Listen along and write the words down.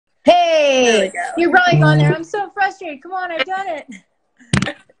Exactly. You're probably going there. I'm so frustrated. Come on, I've done it.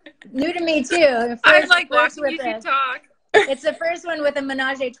 New to me too. I'm like watching you talk. It's the first one with a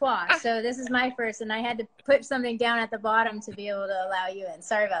menage a trois. So this is my first, and I had to put something down at the bottom to be able to allow you in.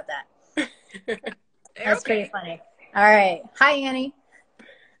 Sorry about that. That's pretty funny. All right. Hi, Annie.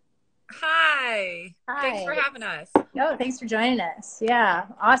 Hi. Hi. Thanks for having us. Oh, thanks for joining us. Yeah,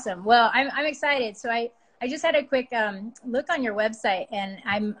 awesome. Well, I'm excited. So I just had a quick look on your website, and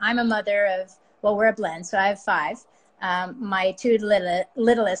I'm a mother of, well, we're a blend, so I have 5. My 2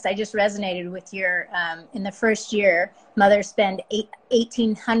 littlest, I just resonated with your, in the first year, mothers spend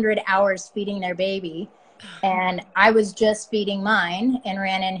 1,800 hours feeding their baby. And I was just feeding mine and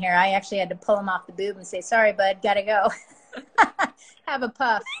ran in here. I actually had to pull him off the boob and say, sorry, bud, gotta go. Have a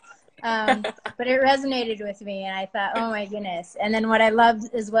puff. But it resonated with me, and I thought, oh my goodness. And then what I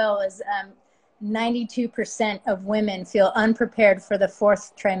loved as well was 92% of women feel unprepared for the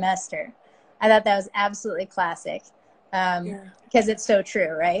 4th trimester. I thought that was absolutely classic. Because it's so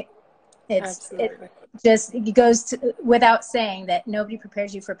true, right? It goes without saying that nobody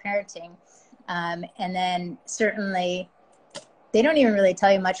prepares you for parenting. And then certainly they don't even really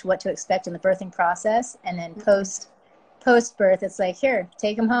tell you much what to expect in the birthing process. And then post birth, it's like, here,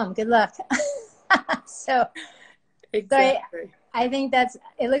 take them home. Good luck. So I think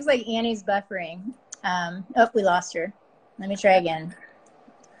it looks like Annie's buffering. Oh, we lost her. Let me try again.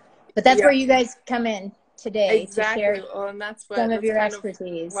 But that's where you guys come in today to share and that's some of your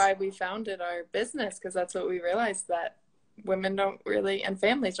expertise. Why we founded our business, because that's what we realized, that women don't really, and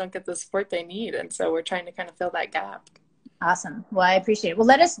families don't get the support they need. And so we're trying to kind of fill that gap. Awesome. Well, I appreciate it. Well,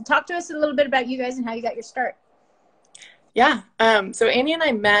 talk to us a little bit about you guys and how you got your start. Yeah. So Annie and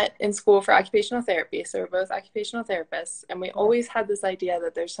I met in school for occupational therapy. So we're both occupational therapists, and we always had this idea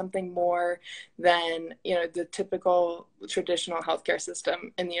that there's something more than, the typical traditional healthcare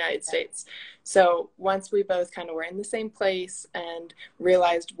system in the United States. So once we both kind of were in the same place and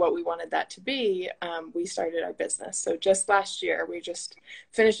realized what we wanted that to be, we started our business. So just last year, we're just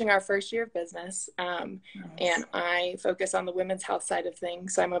finishing our first year of business. And I focus on the women's health side of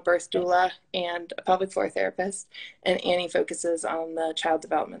things. So I'm a birth doula and a pelvic floor therapist, and Annie focuses on the child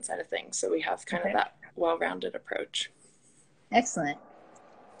development side of things. So we have kind of that well-rounded approach. Excellent.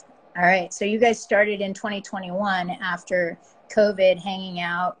 All right. So you guys started in 2021 after COVID, hanging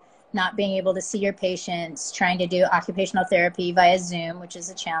out, not being able to see your patients, trying to do occupational therapy via Zoom, which is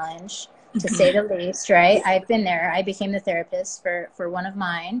a challenge to say the least, right? I've been there. I became the therapist for one of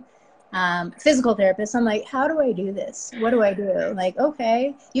mine. Physical therapist. I'm like, how do I do this? What do I do? Like,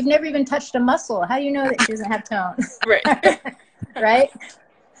 okay, you've never even touched a muscle. How do you know that she doesn't have tone? Right. Right.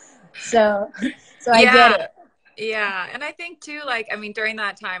 So I get it. Yeah. And I think too, during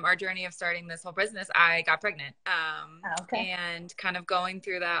that time, our journey of starting this whole business, I got pregnant, and kind of going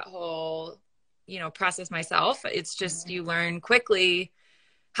through that whole, process myself. It's just, you learn quickly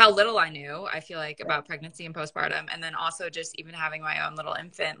how little I knew, I feel like, about pregnancy and postpartum. And then also just even having my own little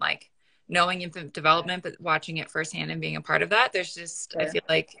infant, knowing infant development, but watching it firsthand and being a part of that, there's just, I feel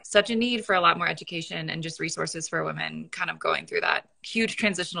like, such a need for a lot more education and just resources for women kind of going through that huge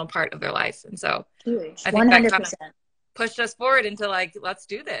transitional part of their life. And so huge, I think 100%. that kind of pushed us forward into let's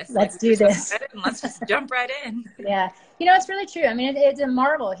do this. Let's do this. And let's just jump right in. Yeah. It's really true. I mean, it's a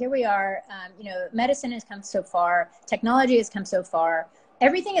marvel. Here we are. Medicine has come so far. Technology has come so far.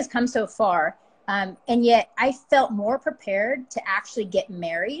 Everything has come so far. And yet I felt more prepared to actually get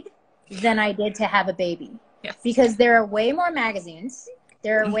married than I did to have a baby. Yes. Because there are way more magazines.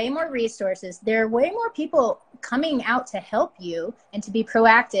 There are way more resources. There are way more people coming out to help you and to be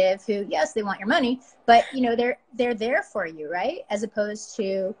proactive who, yes, they want your money, but they're there for you, right? As opposed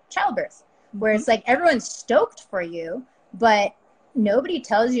to childbirth, where it's like everyone's stoked for you, but nobody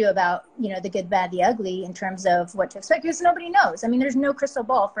tells you about, the good, bad, the ugly in terms of what to expect, because nobody knows. I mean, there's no crystal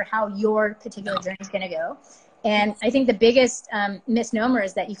ball for how your particular journey is going to go. And I think the biggest misnomer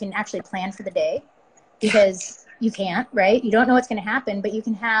is that you can actually plan for the day, because you can't, right? You don't know what's going to happen, but you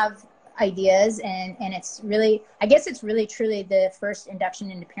can have ideas. And it's really, I guess it's really truly the first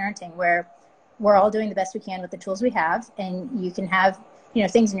induction into parenting, where we're all doing the best we can with the tools we have. And you can have,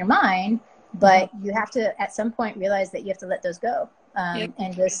 things in your mind, but you have to, at some point, realize that you have to let those go,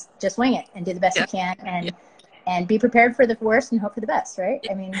 and just wing it and do the best you can, and be prepared for the worst and hope for the best, right?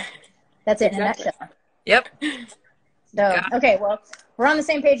 I mean, that's it in a nutshell. Yep. So, okay, well, we're on the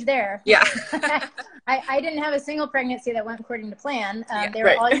same page there. Yeah. I didn't have a single pregnancy that went according to plan. They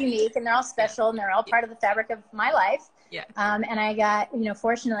were all unique, and they're all special, and they're all part of the fabric of my life. Yeah. And I got,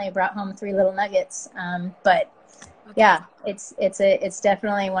 fortunately, I brought home 3 little nuggets. But yeah, it's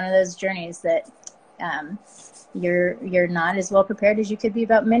definitely one of those journeys that you're not as well prepared as you could be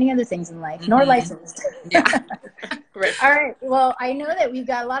about many other things in life, nor licensed. Yeah. Right. All right. Well, I know that we've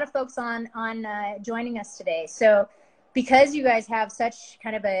got a lot of folks on joining us today. So because you guys have such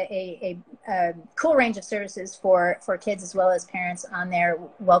kind of a cool range of services for kids as well as parents on their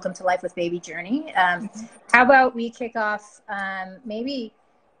Welcome to Life with Baby journey, how about we kick off, maybe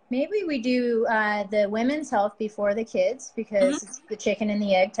we do the women's health before the kids, because it's the chicken and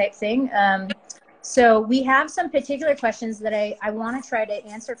the egg type thing. So we have some particular questions that I want to try to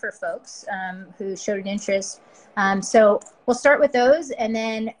answer for folks who showed an interest. So we'll start with those, and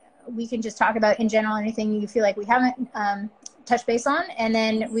then we can just talk about in general anything you feel like we haven't touched base on, and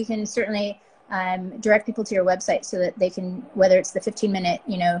then we can certainly direct people to your website so that they can, whether it's the 15-minute,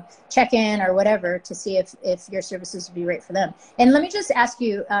 check-in or whatever, to see if your services would be right for them. And let me just ask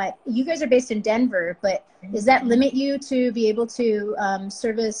you, you guys are based in Denver, but does that limit you to be able to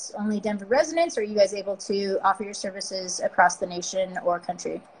service only Denver residents, or are you guys able to offer your services across the nation or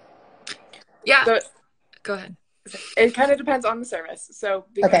country? Yeah. Go ahead. It kind of depends on the service. So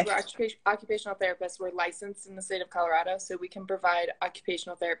because we're occupational therapists, we're licensed in the state of Colorado, so we can provide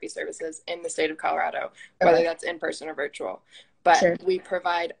occupational therapy services in the state of Colorado, whether that's in person or virtual. But we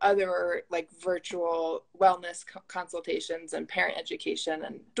provide other like virtual wellness consultations and parent education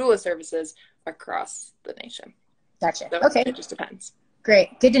and doula services across the nation. Gotcha. So okay. It just depends.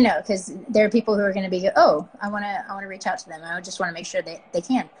 Great. Good to know, because there are people who are going to be, oh, I want to reach out to them. I just want to make sure they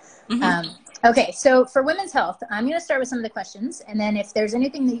can. Okay. So for women's health, I'm going to start with some of the questions. And then if there's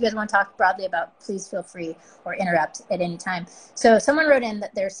anything that you guys want to talk broadly about, please feel free or interrupt at any time. So someone wrote in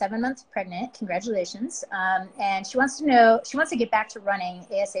that they're 7 months pregnant. Congratulations. And she wants to get back to running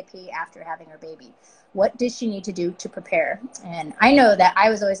ASAP after having her baby. What does she need to do to prepare? And I know that I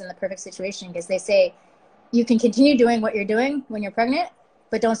was always in the perfect situation, because they say, you can continue doing what you're doing when you're pregnant,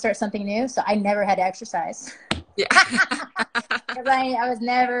 but don't start something new. So I never had to exercise. Yeah. Because I was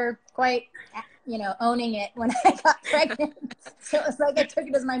never quite, owning it when I got pregnant. So it was like I took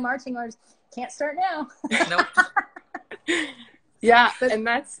it as my marching orders. Can't start now. Nope. Yeah, and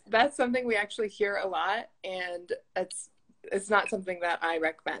that's something we actually hear a lot, and it's not something that I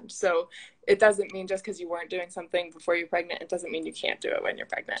recommend. So it doesn't mean just because you weren't doing something before you're pregnant, it doesn't mean you can't do it when you're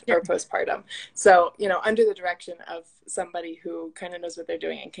pregnant or postpartum. So, under the direction of somebody who kind of knows what they're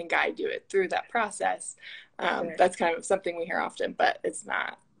doing and can guide you through that process, that's kind of something we hear often, but it's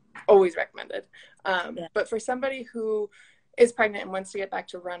not always recommended. But for somebody who is pregnant and wants to get back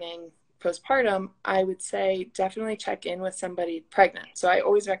to running postpartum, I would say definitely check in with somebody pregnant. So I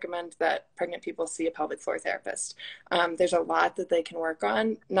always recommend that pregnant people see a pelvic floor therapist. There's a lot that they can work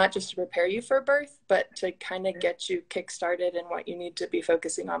on, not just to prepare you for birth, but to kind of get you kick-started in what you need to be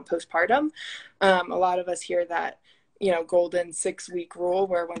focusing on postpartum. A lot of us hear that, golden 6-week rule,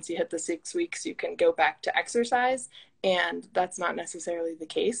 where once you hit the 6 weeks, you can go back to exercise. And that's not necessarily the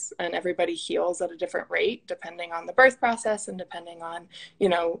case. And everybody heals at a different rate, depending on the birth process and depending on,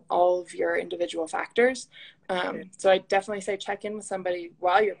 all of your individual factors. So I definitely say check in with somebody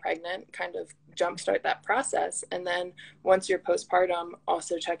while you're pregnant, kind of jumpstart that process. And then once you're postpartum,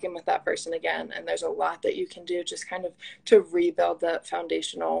 also check in with that person again. And there's a lot that you can do just kind of to rebuild the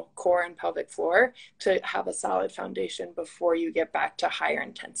foundational core and pelvic floor to have a solid foundation before you get back to higher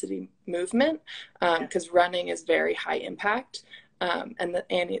intensity movement, because running is very high impact. And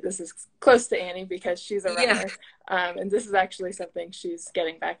Annie, this is close to Annie because she's a runner. And this is actually something she's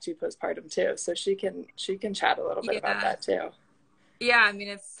getting back to postpartum too. So she can chat a little bit about that too. Yeah, I mean,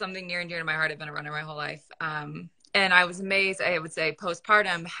 it's something near and dear to my heart. I've been a runner my whole life. And I was amazed, I would say,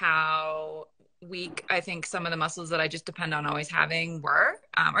 postpartum, how weak I think some of the muscles that I just depend on always having were,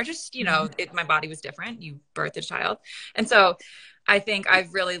 or just, my body was different. You birthed a child. And so I think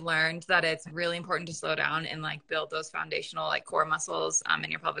I've really learned that it's really important to slow down and build those foundational core muscles and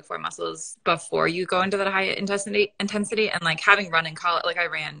your pelvic floor muscles before you go into that high intensity. And having run in college, I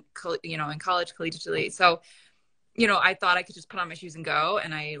ran, in college collegiately. So, I thought I could just put on my shoes and go.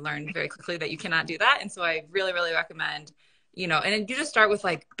 And I learned very quickly that you cannot do that. And so I really, really recommend, and you just start with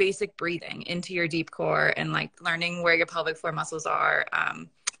basic breathing into your deep core and learning where your pelvic floor muscles are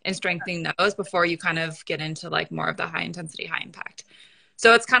and strengthening those before you kind of get into more of the high intensity, high impact.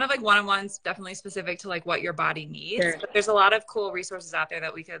 So it's kind of one-on-ones, definitely specific to what your body needs. Sure. But there's a lot of cool resources out there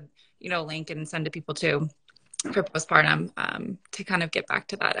that we could, link and send to people too for postpartum to kind of get back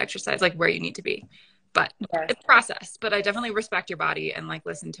to that exercise, where you need to be. But it's a process, but I definitely respect your body and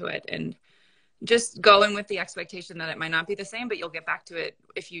listen to it and just go in with the expectation that it might not be the same, but you'll get back to it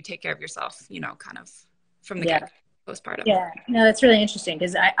if you take care of yourself, kind of from the get postpartum. Yeah, no, that's really interesting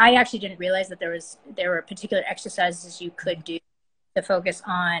because I actually didn't realize that there were particular exercises you could do to focus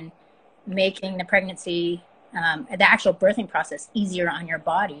on making the pregnancy, the actual birthing process easier on your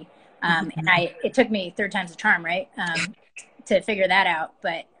body. And it took me 3 times the charm, right? To figure that out.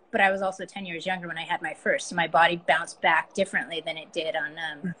 But I was also 10 years younger when I had my first. So my body bounced back differently than it did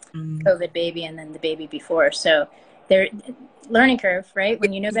on COVID baby and then the baby before. So there, learning curve, right?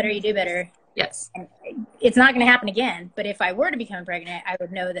 When you know better, you do better. Yes. And it's not going to happen again. But if I were to become pregnant, I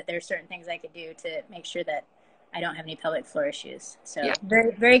would know that there's certain things I could do to make sure that I don't have any pelvic floor issues. So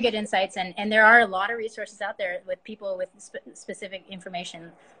very, very good insights. And there are a lot of resources out there with people with specific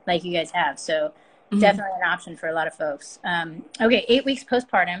information like you guys have. So definitely an option for a lot of folks. Okay, 8 weeks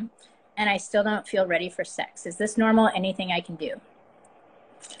postpartum, and I still don't feel ready for sex. Is this normal? Anything I can do?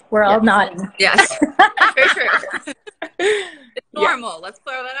 We're all nodding. Yes, very true. It's normal. Let's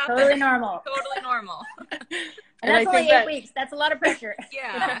throw that out there. Totally normal. Totally normal. And that's only 8 weeks. That's a lot of pressure.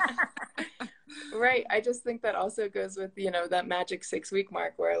 Yeah. Right. I just think that also goes with, you know, that magic 6-week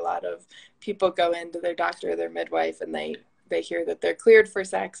mark where a lot of people go into their doctor, their midwife, and they hear that they're cleared for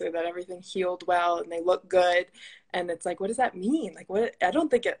sex or that everything healed well and they look good. And it's like, what does that mean? Like, what? I don't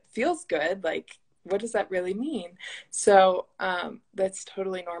think it feels good. Like, what does that really mean? So that's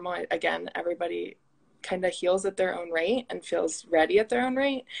totally normal. Again, everybody kind of heals at their own rate and feels ready at their own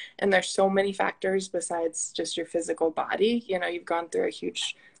rate. And there's so many factors besides just your physical body. You know, you've gone through a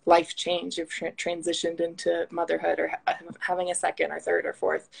huge life change. You've transitioned into motherhood or having a second or third or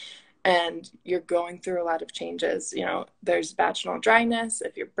fourth. And you're going through a lot of changes. You know, there's vaginal dryness.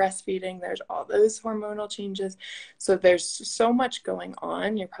 If you're breastfeeding, there's all those hormonal changes. So there's so much going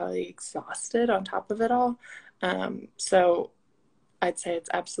on. You're probably exhausted on top of it all. So I'd say it's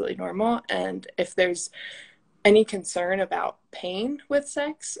absolutely normal. And if there's any concern about pain with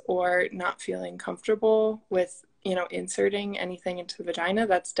sex or not feeling comfortable with, you know, inserting anything into the vagina,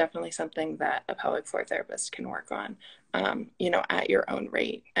 that's definitely something that a pelvic floor therapist can work on, you know, at your own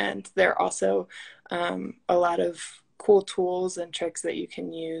rate. And there are also a lot of cool tools and tricks that you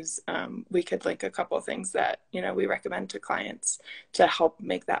can use. We could link a couple of things that, you know, we recommend to clients to help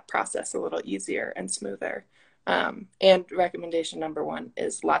make that process a little easier and smoother. And recommendation number 1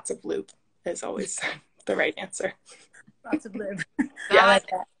 is lots of lube is always the right answer. Lots of lube. I like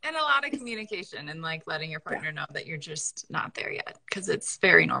that. And a lot of communication and like letting your partner know that you're just not there yet, because it's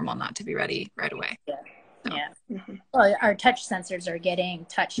very normal not to be ready right away. Well, our touch sensors are getting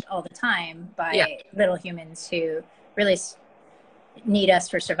touched all the time by little humans who really need us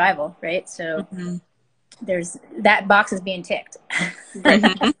for survival, right? So there's that box is being ticked.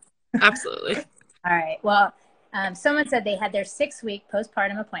 Absolutely. All right. Well, someone said they had their 6-week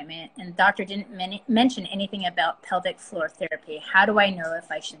postpartum appointment and the doctor didn't mention anything about pelvic floor therapy. How do I know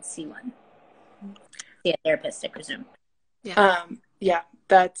if I should see one? See a therapist, I presume. Yeah,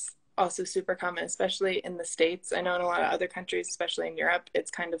 that's also super common, especially in the States. I know in a lot of other countries, especially in Europe,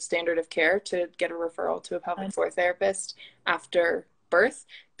 it's kind of standard of care to get a referral to a pelvic floor therapist after birth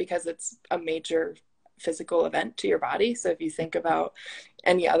because it's a major physical event to your body. So if you think about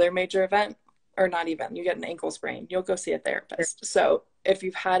any other major event, or not even, you get an ankle sprain, you'll go see a therapist. So if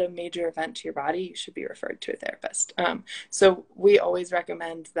you've had a major event to your body, you should be referred to a therapist. So we always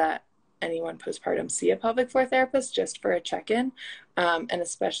recommend that anyone postpartum see a pelvic floor therapist just for a check-in, and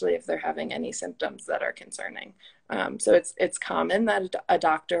especially if they're having any symptoms that are concerning. So it's common that a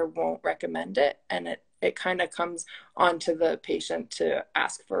doctor won't recommend it, and it kind of comes onto the patient to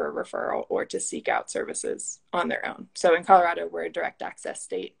ask for a referral or to seek out services on their own. So in Colorado, we're a direct access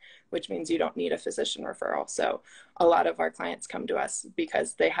state, which means you don't need a physician referral. So a lot of our clients come to us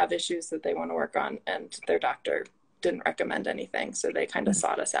because they have issues that they want to work on and their doctor didn't recommend anything. So they kind of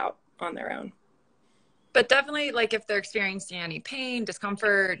sought us out on their own. But definitely, like, if they're experiencing any pain,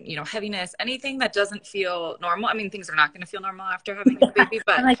 discomfort, you know, heaviness, anything that doesn't feel normal. I mean, things are not going to feel normal after having a baby,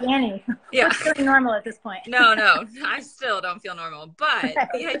 but I'm like, Annie, what's feeling normal at this point? No, I still don't feel normal. But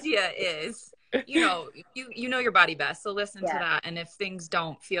the idea is, you know your body best. So listen to that. And if things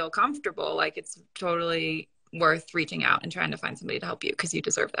don't feel comfortable, like, it's totally worth reaching out and trying to find somebody to help you, because you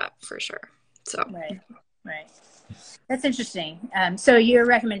deserve that for sure. So Right. That's interesting. So your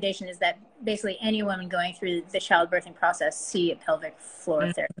recommendation is that basically any woman going through the childbirthing process see a pelvic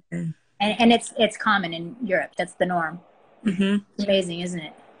floor therapy, and it's common in Europe. That's the norm. Amazing, isn't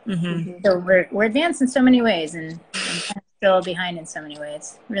it? So we're advanced in so many ways, and still behind in so many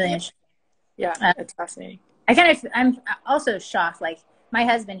ways. Really interesting. Yeah, it's fascinating. I'm also shocked. Like, my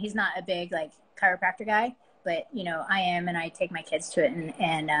husband, he's not a big like chiropractor guy, but you know I am, and I take my kids to it,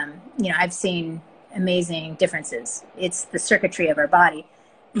 and you know I've seen amazing differences. It's the circuitry of our body.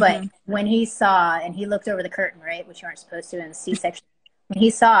 But when he saw, and he looked over the curtain, right, which you aren't supposed to in the C-section, when he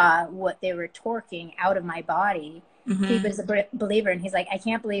saw what they were torquing out of my body, he was a believer, and he's like, I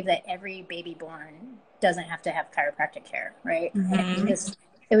can't believe that every baby born doesn't have to have chiropractic care, right? And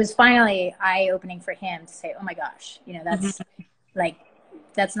it was finally eye-opening for him to say, oh my gosh, you know, that's like,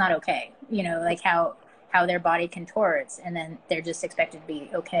 that's not okay, you know, like how their body contorts, and then they're just expected to be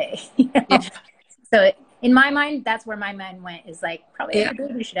okay. You know? So in my mind, that's where my mind went, is like, probably every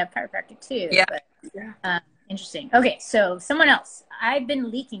baby should have chiropractic too. But, interesting. Okay, so someone else. I've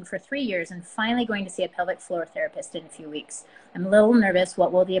been leaking for 3 years and finally going to see a pelvic floor therapist in a few weeks. I'm a little nervous.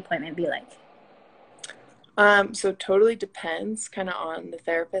 What will the appointment be like? So totally depends kind of on the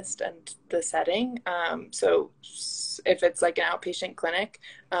therapist and the setting. So if it's like an outpatient clinic,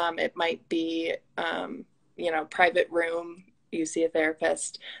 it might be, you know, private room, you see a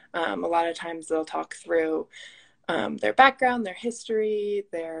therapist. A lot of times they'll talk through their background, their history,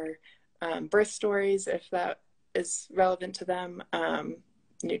 their birth stories, if that is relevant to them,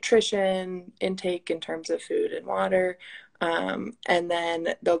 nutrition, intake in terms of food and water. And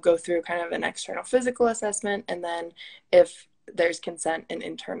then they'll go through kind of an external physical assessment. And then if there's consent, an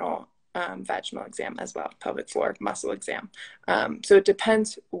internal vaginal exam as well, pelvic floor muscle exam. So it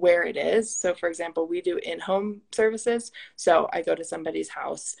depends where it is. So for example, we do in-home services. So I go to somebody's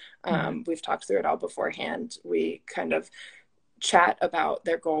house. We've talked through it all beforehand. We kind of chat about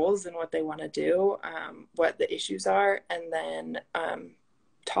their goals and what they want to do, what the issues are, and then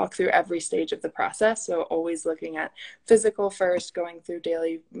talk through every stage of the process. So always looking at physical first, going through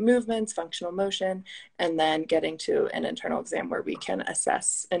daily movements, functional motion, and then getting to an internal exam where we can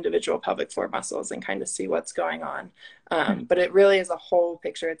assess individual pelvic floor muscles and kind of see what's going on. But it really is a whole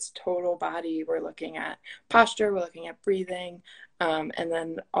picture. It's total body. We're looking at posture, we're looking at breathing, and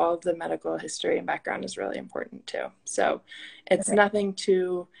then all of the medical history and background is really important too. So it's nothing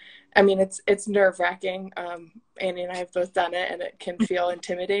too, I mean, it's nerve-wracking. Annie and I have both done it, and it can feel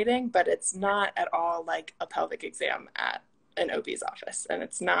intimidating, but it's not at all like a pelvic exam at an OB's office, and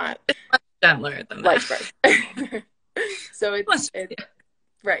it's not gentler than like that. So it's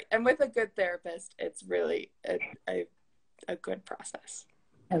right. And with a good therapist, it's really a good process.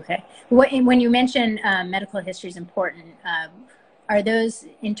 Okay. When you mention medical history is important, are those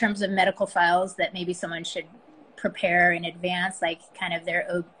in terms of medical files that maybe someone should prepare in advance, like kind of their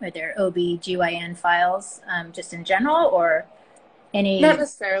OB/GYN files, just in general, or any? Not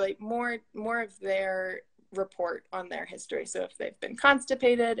necessarily. More of their report on their history. So if they've been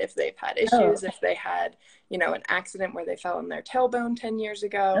constipated, if they've had issues, if they had, you know, an accident where they fell on their tailbone 10 years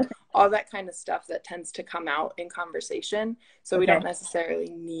ago, all that kind of stuff that tends to come out in conversation. So we don't necessarily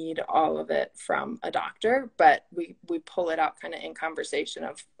need all of it from a doctor, but we pull it out kind of in conversation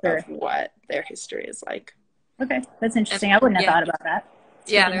of what their history is like. Okay, that's interesting. I wouldn't have thought about that.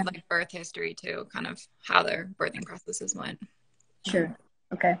 There's like birth history too, kind of how their birthing processes went. Sure.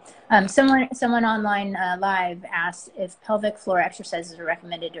 Okay. Someone online live asked if pelvic floor exercises are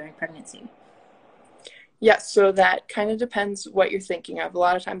recommended during pregnancy. Yes, so that kind of depends what you're thinking of. A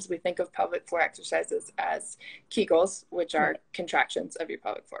lot of times we think of pelvic floor exercises as Kegels, which are contractions of your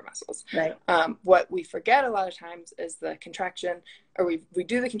pelvic floor muscles. Right. What we forget a lot of times is the contraction, or we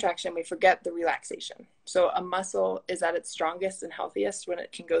do the contraction, we forget the relaxation. So a muscle is at its strongest and healthiest when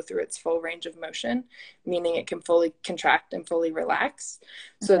it can go through its full range of motion, meaning it can fully contract and fully relax.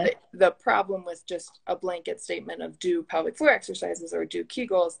 So the problem with just a blanket statement of do pelvic floor exercises or do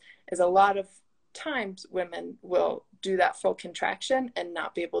Kegels is a lot of times women will do that full contraction and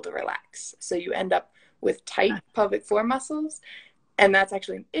not be able to relax. So you end up with tight pelvic floor muscles. And that's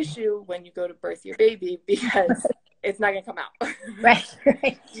actually an issue when you go to birth your baby, because it's not going to come out. Right.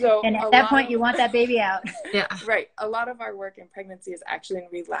 So and at that point, you want that baby out. Yeah. Right. A lot of our work in pregnancy is actually in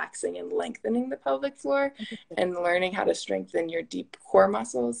relaxing and lengthening the pelvic floor and learning how to strengthen your deep core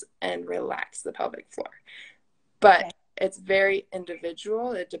muscles and relax the pelvic floor. But it's very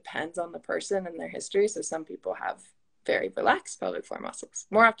individual. It depends on the person and their history. So some people have very relaxed pelvic floor muscles.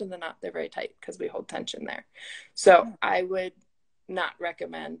 More often than not, they're very tight because we hold tension there. So I would not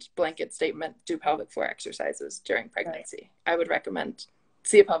recommend blanket statement, do pelvic floor exercises during pregnancy. I would recommend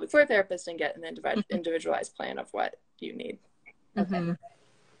see a pelvic floor therapist and get an individualized plan of what you need.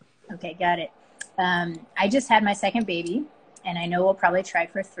 Okay, got it. I just had my second baby, and I know we'll probably try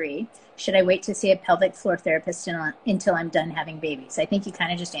for 3. Should I wait to see a pelvic floor therapist until I'm done having babies? I think you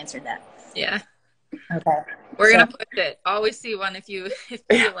kind of just answered that. Yeah. Okay. We're going to push it. Always see one if you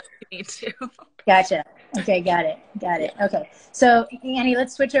feel like you need to. Gotcha. Okay, got it. Okay. So, Annie,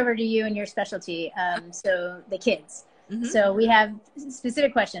 let's switch over to you and your specialty. So the kids. So we have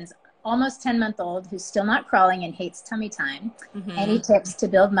specific questions. Almost 10-month-old who's still not crawling and hates tummy time. Any tips to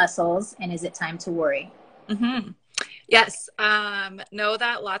build muscles, and is it time to worry? Yes. Know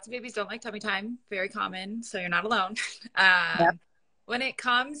that lots of babies don't like tummy time. Very common. So you're not alone. Yep. When it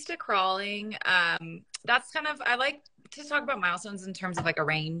comes to crawling, that's kind of, I like to talk about milestones in terms of like a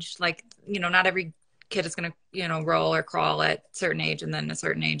range. Like, you know, not every kid is going to, you know, roll or crawl at a certain age and then a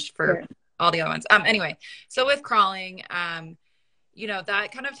certain age for Sure. all the other ones. Anyway, so with crawling, you know,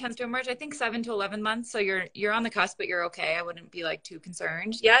 that kind of tends to emerge, I think 7 to 11 months. So you're on the cusp, but you're okay. I wouldn't be like too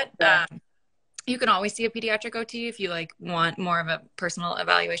concerned yet. Yeah. You can always see a pediatric OT if you like want more of a personal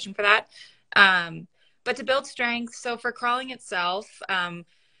evaluation for that. But to build strength, so for crawling itself,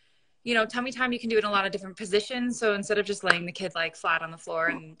 you know, tummy time, you can do it in a lot of different positions. So instead of just laying the kid like flat on the floor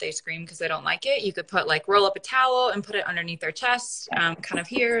and they scream because they don't like it, you could put like roll up a towel and put it underneath their chest, kind of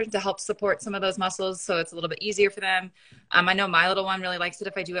here to help support some of those muscles. So it's a little bit easier for them. I know my little one really likes it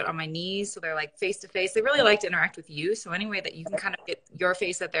if I do it on my knees. So they're like face to face. They really like to interact with you. So any way that you can kind of get your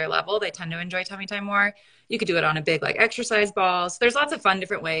face at their level, they tend to enjoy tummy time more. You could do it on a big like exercise ball. So there's lots of fun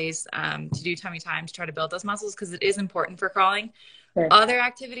different ways to do tummy time to try to build those muscles because it is important for crawling. Sure. Other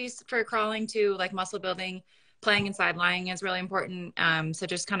activities for crawling too, like muscle building, playing and side lying is really important. So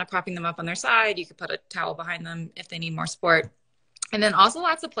just kind of propping them up on their side. You could put a towel behind them if they need more support. And then also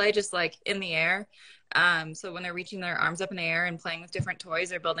lots of play just like in the air. So when they're reaching their arms up in the air and playing with different toys,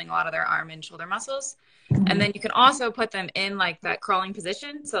 they're building a lot of their arm and shoulder muscles. And then you can also put them in like that crawling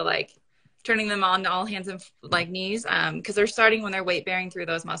position. So like turning them on to all hands and like knees, because they're starting when they're weight bearing through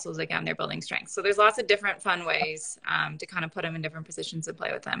those muscles. Again, they're building strength. So there's lots of different fun ways to kind of put them in different positions and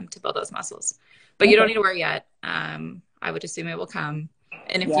play with them to build those muscles. But you don't need to worry yet. I would assume it will come.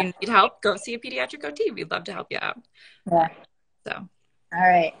 And if you need help, go see a pediatric OT. We'd love to help you out. Yeah. So. All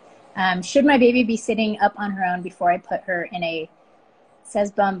right. Should my baby be sitting up on her own before I put her in a,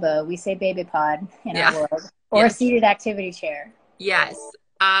 says Bumbo, we say baby pod in our world, or a seated activity chair? Yes.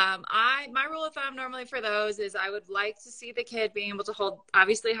 My rule of thumb normally for those is I would like to see the kid being able to hold,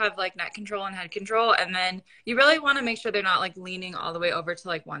 obviously have like neck control and head control. And then you really want to make sure they're not like leaning all the way over to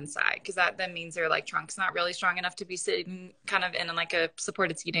like one side. Cause that then means their like trunk's not really strong enough to be sitting kind of in like a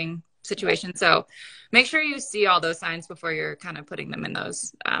supported seating situation. So make sure you see all those signs before you're kind of putting them in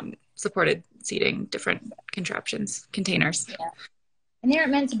those, supported seating, different contraptions, containers. Yeah. And they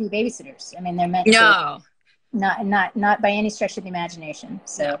aren't meant to be babysitters. I mean, they're meant to not by any stretch of the imagination.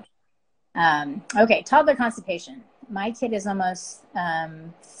 So, okay. Toddler constipation. My kid is almost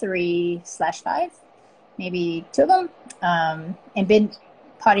 3/5, maybe 2 of them, and been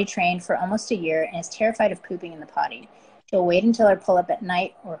potty trained for almost a year and is terrified of pooping in the potty. She'll wait until I pull up at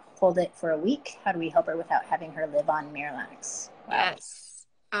night or hold it for a week. How do we help her without having her live on Miralax? Wow.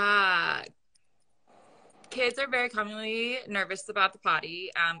 Yes. Kids are very commonly nervous about the potty.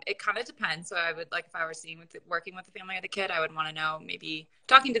 It kind of depends. So I would like, if I were working with the family of the kid, I would want to know, maybe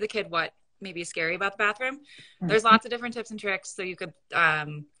talking to the kid, what maybe is scary about the bathroom. Mm-hmm. There's lots of different tips and tricks. So you could,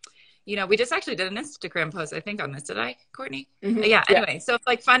 you know, we just actually did an Instagram post, I think, on this. Did I, Courtney? Mm-hmm. Yeah. Anyway, so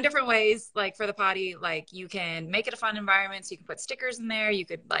like fun different ways, like for the potty, like you can make it a fun environment. So you can put stickers in there. You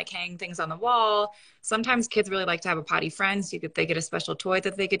could like hang things on the wall. Sometimes kids really like to have a potty friend. So they get a special toy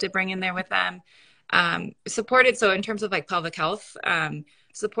that they get to bring in there with them. Supported. So in terms of like pelvic health,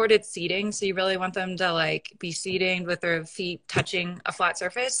 supported seating. So you really want them to like be seating with their feet touching a flat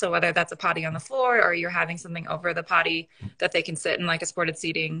surface. So whether that's a potty on the floor or you're having something over the potty that they can sit in like a supported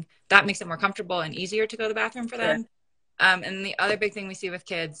seating, that makes it more comfortable and easier to go to the bathroom for them. And the other big thing we see with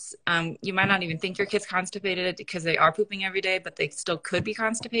kids, you might not even think your kid's constipated because they are pooping every day, but they still could be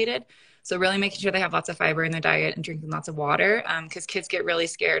constipated. So really making sure they have lots of fiber in their diet and drinking lots of water, because kids get really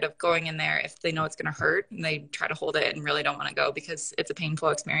scared of going in there if they know it's going to hurt, and they try to hold it and really don't want to go because it's a painful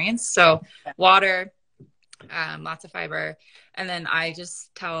experience. So water, lots of fiber. And then I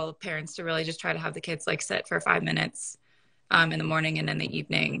just tell parents to really just try to have the kids like sit for 5 minutes in the morning and in the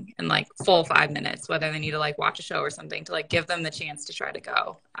evening, and like full 5 minutes, whether they need to like watch a show or something, to like give them the chance to try to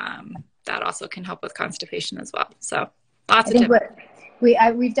go. That also can help with constipation as well. So lots of tips.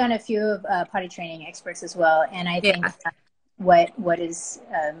 We've done a few of potty training experts as well, and I think what is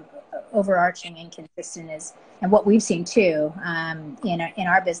overarching and consistent is, and what we've seen too in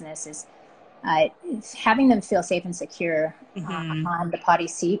our business is having them feel safe and secure on the potty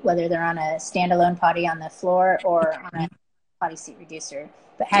seat, whether they're on a standalone potty on the floor or on a potty seat reducer,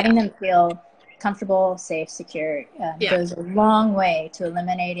 but having them feel comfortable, safe, secure goes a long way to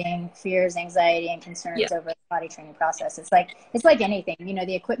eliminating fears, anxiety, and concerns over the potty training process. It's like anything, you know,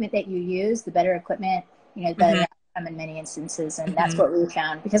 the equipment that you use, the better equipment, you know, the better outcome in many instances. And that's what we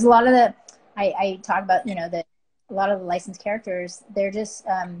found, because a lot of I talk about, you know, that a lot of the licensed characters, they're just,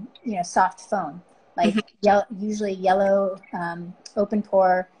 you know, soft foam, like usually yellow, open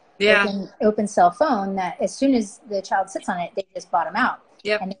pore, open cell phone that as soon as the child sits on it, they just bottom out.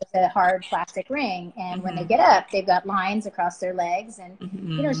 Yep. And it's a hard plastic ring. And when they get up, they've got lines across their legs, and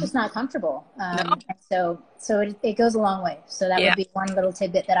you know, it's just not comfortable. And so it goes a long way. So that would be one little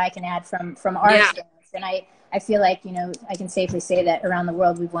tidbit that I can add from our experience. And I feel like, you know, I can safely say that around the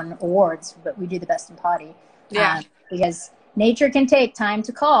world we've won awards, but we do the best in potty. Because nature can take time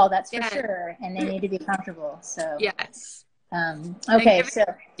to call, that's for sure, and they need to be comfortable. So okay, so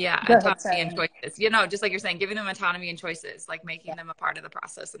autonomy and choices. You know, just like you're saying, giving them autonomy and choices, like making them a part of the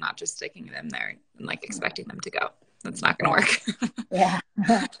process and not just sticking them there and like expecting them to go. That's not going to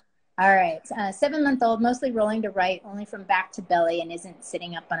work. All right. 7-month-old, mostly rolling to right, only from back to belly, and isn't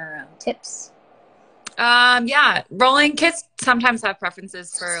sitting up on her own. Tips? Rolling. Kids sometimes have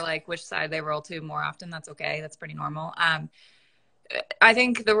preferences for like which side they roll to more often. That's okay. That's pretty normal. I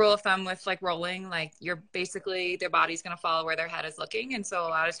think the rule of thumb with like rolling, like you're basically, their body's going to follow where their head is looking. And so a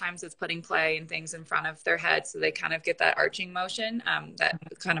lot of times it's putting play and things in front of their head. So they kind of get that arching motion, that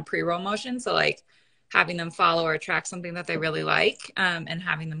kind of pre-roll motion. So like having them follow or track something that they really like, and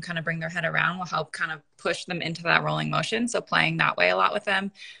having them kind of bring their head around will help kind of push them into that rolling motion. So playing that way a lot with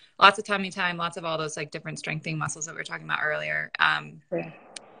them, lots of tummy time, lots of all those like different strengthening muscles that we were talking about earlier.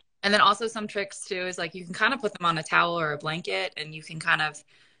 And then also some tricks too is like you can kind of put them on a towel or a blanket, and you can kind of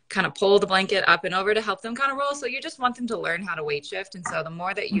pull the blanket up and over to help them kind of roll. So you just want them to learn how to weight shift. And so the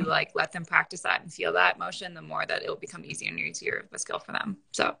more that you like let them practice that and feel that motion, the more that it will become easier and easier of a skill for them.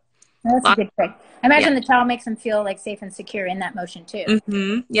 So that's a good trick. I imagine the towel makes them feel like safe and secure in that motion too.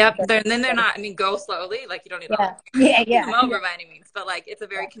 Yep. Then they're not, I mean, go slowly. Like you don't need to come over by any means, but like it's a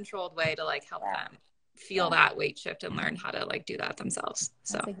very controlled way to like help them feel that weight shift and learn how to like do that themselves.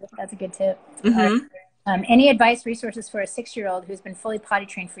 So that's a good tip. Any advice, resources for a 6-year-old who's been fully potty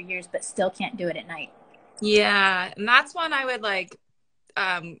trained for years but still can't do it at night? Yeah, and that's one I would like.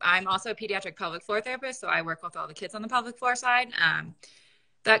 I'm also a pediatric pelvic floor therapist, so I work with all the kids on the pelvic floor side.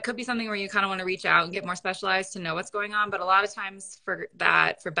 That could be something where you kind of want to reach out and get more specialized to know what's going on. But a lot of times for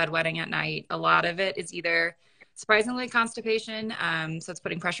bedwetting at night, a lot of it is either surprisingly constipation. So it's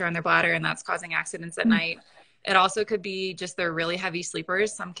putting pressure on their bladder and that's causing accidents at night. It also could be just they're really heavy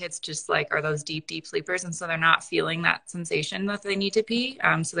sleepers. Some kids just like are those deep, deep sleepers. And so they're not feeling that sensation that they need to pee.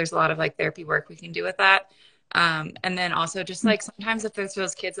 So there's a lot of like therapy work we can do with that. And then also just like sometimes if there's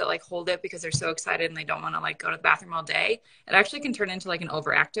those kids that like hold it because they're so excited and they don't want to like go to the bathroom all day, it actually can turn into like an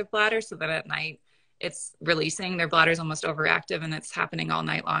overactive bladder. So that at night it's releasing, their bladder is almost overactive and it's happening all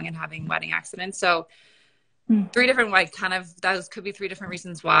night long and having wetting accidents. So 3 different, like kind of, those could be 3 different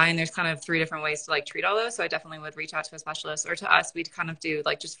reasons why. And there's kind of 3 different ways to like treat all those. So I definitely would reach out to a specialist, or to us, we'd kind of do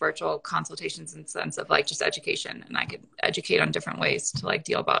like just virtual consultations in the sense of like just education. And I could educate on different ways to like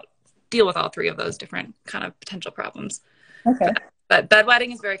deal with all 3 of those different kind of potential problems. Okay. But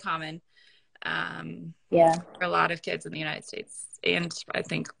bedwetting is very common. For a lot of kids in the United States and I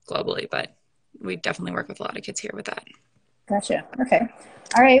think globally, but we definitely work with a lot of kids here with that. Gotcha. Okay.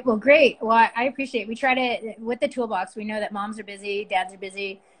 All right. Well, great. Well, I appreciate it. We try to, with the toolbox, we know that moms are busy, dads are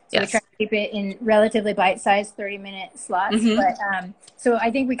busy. So we try to keep it in relatively bite-sized 30-minute slots. But so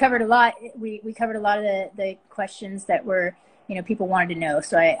I think we covered a lot. We covered a lot of the questions that were, you know, people wanted to know.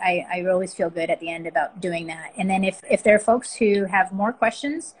 So I always feel good at the end about doing that. And then if there are folks who have more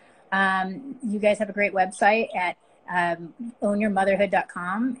questions, you guys have a great website at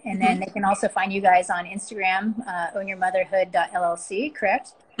ownyourmotherhood.com, and then they can also find you guys on Instagram, ownyourmotherhood.llc,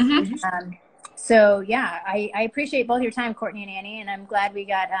 correct? So yeah, I appreciate both your time, Courtney and Annie, and I'm glad we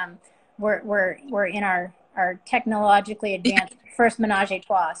got we're in our technologically advanced first menage a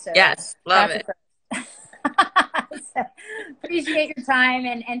trois. So yes, love it. So, appreciate your time,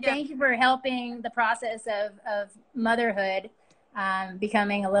 and thank you for helping the process of motherhood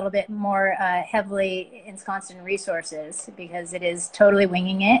becoming a little bit more heavily ensconced in resources, because it is totally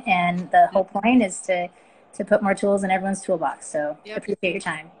winging it, and the whole point is to put more tools in everyone's toolbox. So appreciate your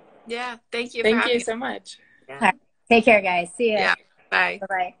time. Yeah, thank you. Thank you so much. All right. Take care, guys. See ya. Yeah. Bye.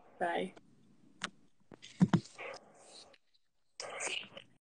 Bye-bye. Bye.